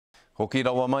Hoki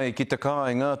rawa mai ki te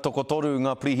kāinga, toko toru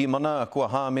ngā prihimana, kua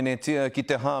hāmene tia ki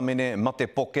te hāmene mate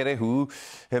pokerehu.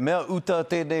 He mea uta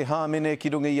tēnei hāmene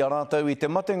ki runga i a rātau i te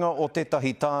matenga o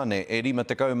tētahi tāne e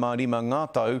 55 ngā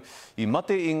tau, i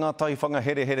mate i ngā taiwhanga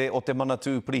here o te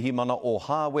manatū prihimana o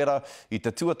Hawera i te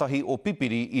tuatahi o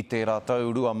Pipiri i te rātau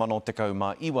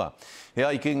 2019. He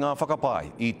ai ki ngā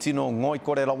whakapai, i tino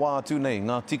ngoikore rawa atu nei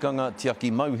ngā tikanga tiaki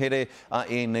mauhere a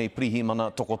e nei prihimana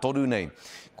toko toru nei.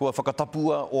 Kua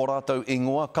whakatapua o rātau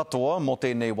ingoa katoa mo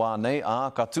tēnei wā nei,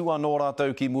 ka tua no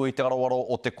rātau ki mua i te arawaro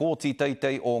o te kōti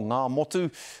teitei o ngā motu,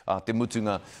 te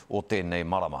mutunga o tēnei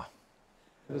marama.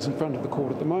 It's in front of the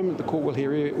court at the moment. The court will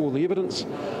hear all the evidence,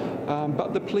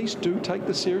 but the police do take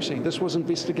this seriously. This was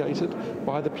investigated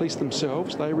by the police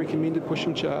themselves. They recommended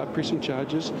pressing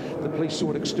charges. The police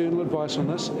sought external advice on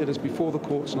this. It is before the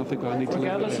courts, and I think I need to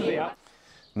leave it there.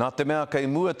 Nā te mea kei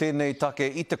mua tēnei take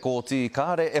i te kōti,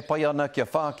 kāre e pai ana kia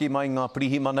whāki mai ngā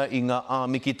prihimana i ngā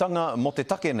āmikitanga mo te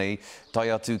take nei, tai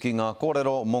atu ki ngā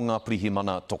kōrero mo ngā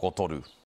prihimana toko toru.